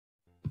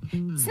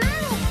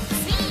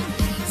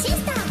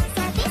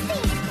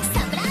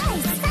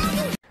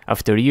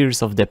After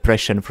years of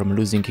depression from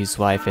losing his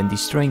wife and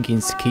destroying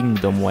his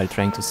kingdom while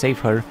trying to save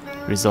her,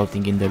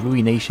 resulting in the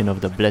ruination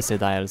of the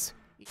Blessed Isles,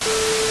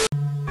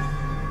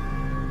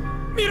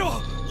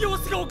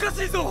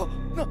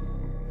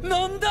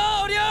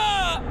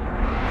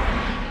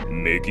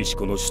メキシ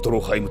コのシュト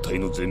ロハイム隊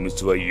の全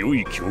滅は良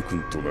い教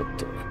訓となっ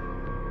た。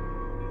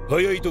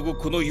早いとこ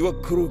この岩っ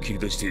ころを切り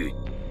出して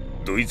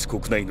ドイツ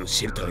国内の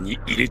シェルターに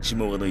入れち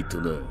まわないと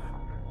な。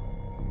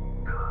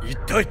一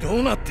体ど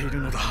うなってい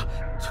るのだ。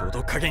ちょう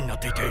ど影になっ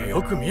ていて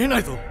よく見えな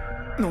いぞ。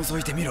覗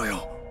いてみろ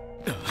よ。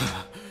な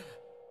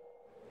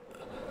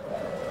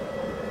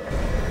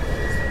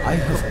ん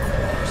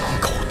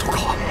か音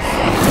が。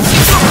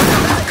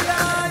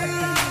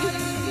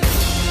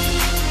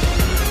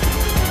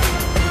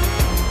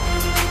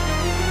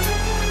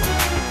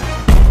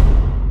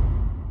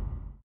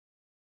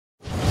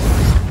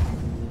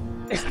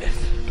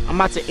I'm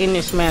about to end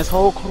this man's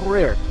whole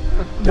career.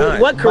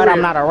 What career? But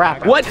I'm not a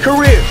rapper. What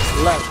career?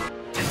 Look.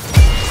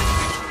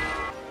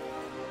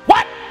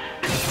 What?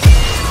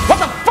 What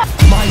the fuck?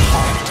 My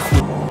heart.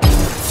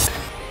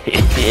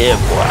 yeah,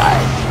 boy.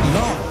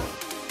 No.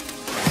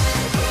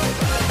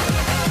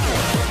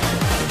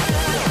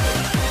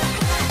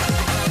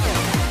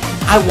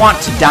 I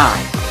want to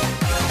die.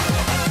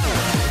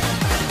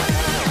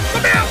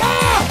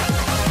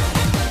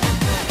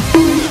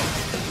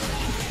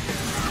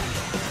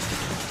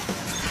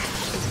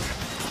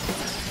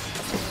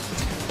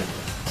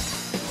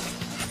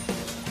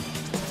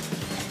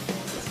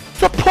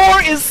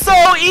 Support is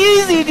so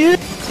easy, dude!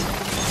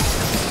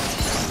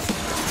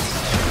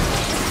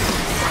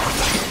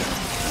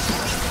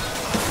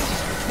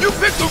 You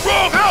picked the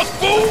wrong house,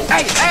 fool!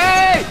 Hey,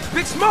 hey, hey!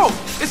 Big Smoke!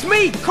 It's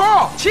me,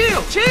 Carl!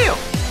 Chill, chill!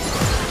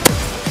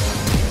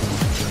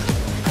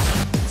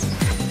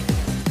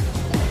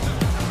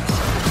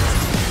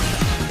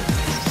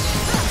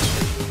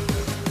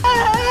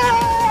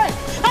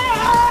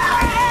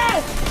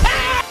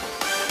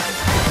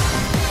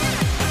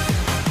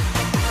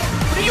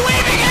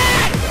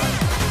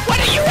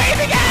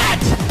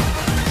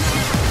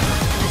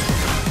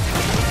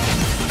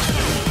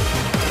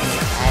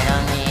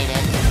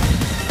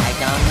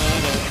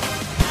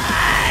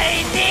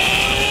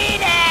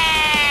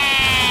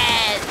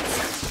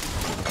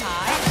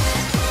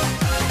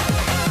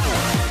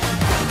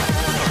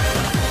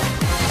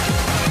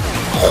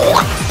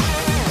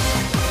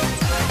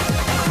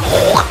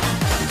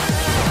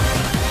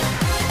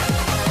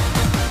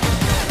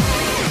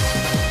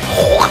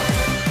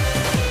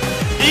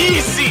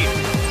 Easy!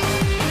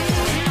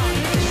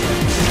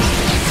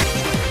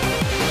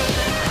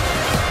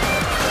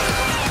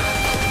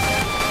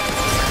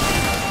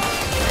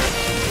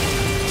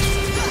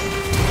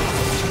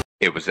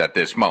 It was at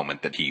this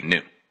moment that he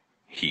knew.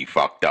 He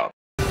fucked up.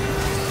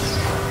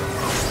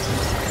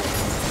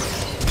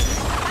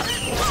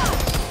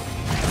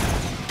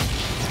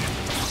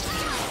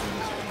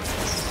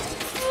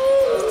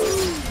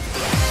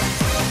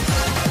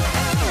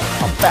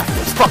 I'm back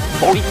as fuck,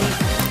 boy!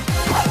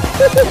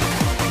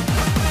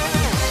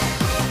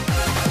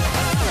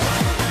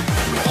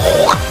 我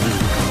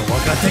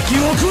が敵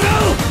を食ら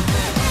う。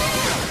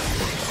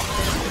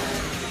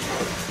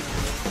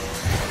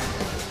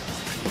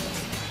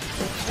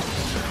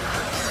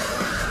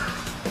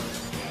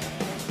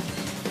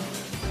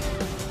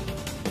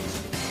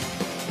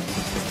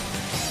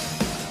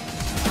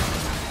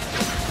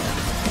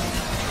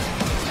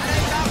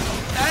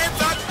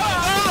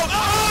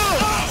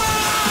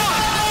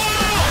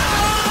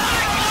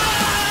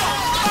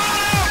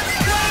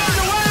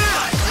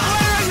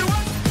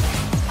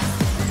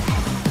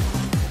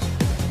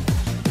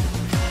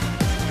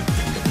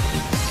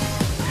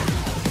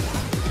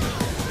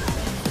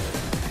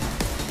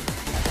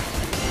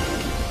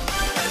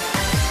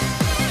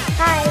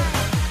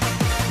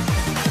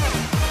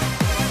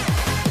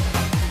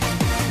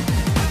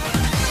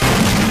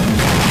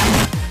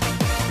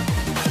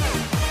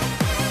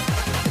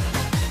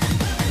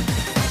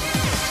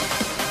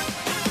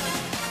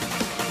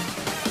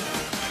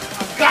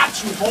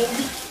Got you,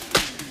 homie!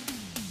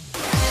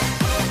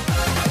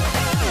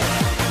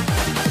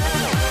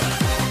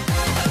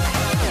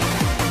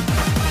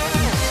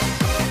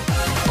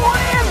 Call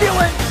an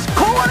ambulance!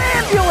 Call an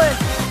ambulance!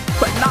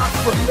 But not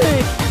for me!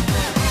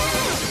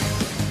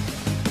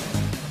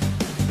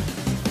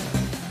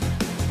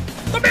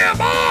 Come here,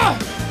 boy!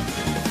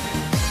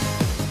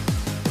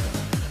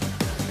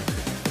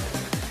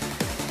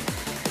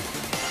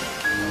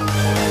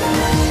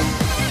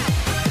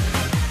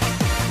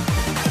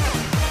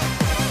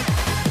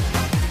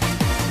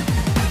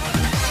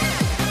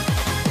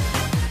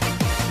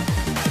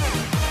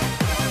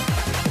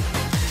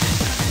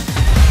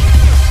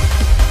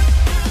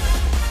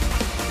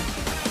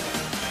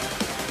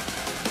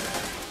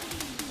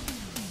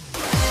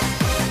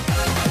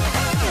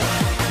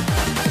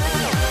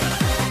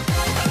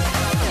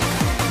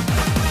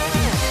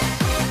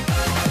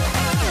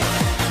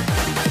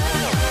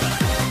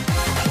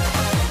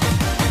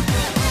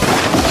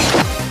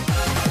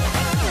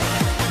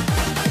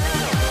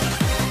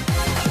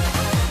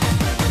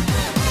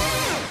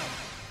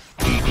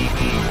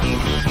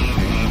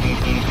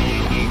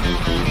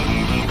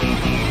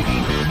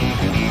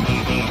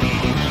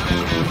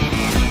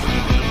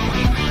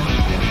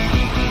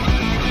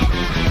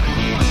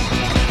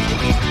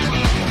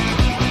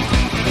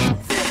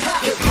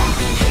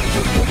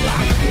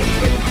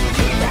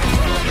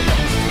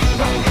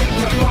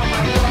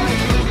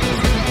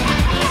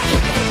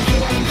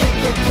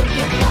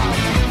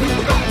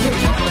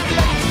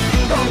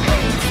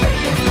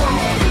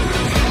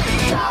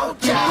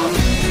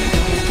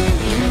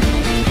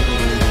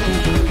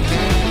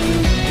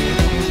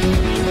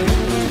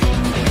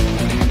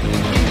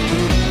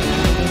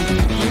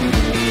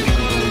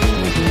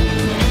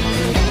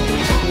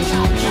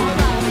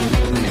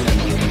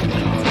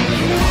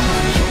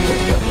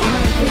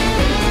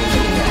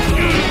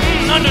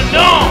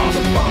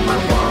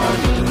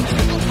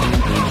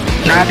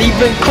 Not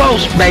even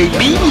close,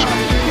 baby.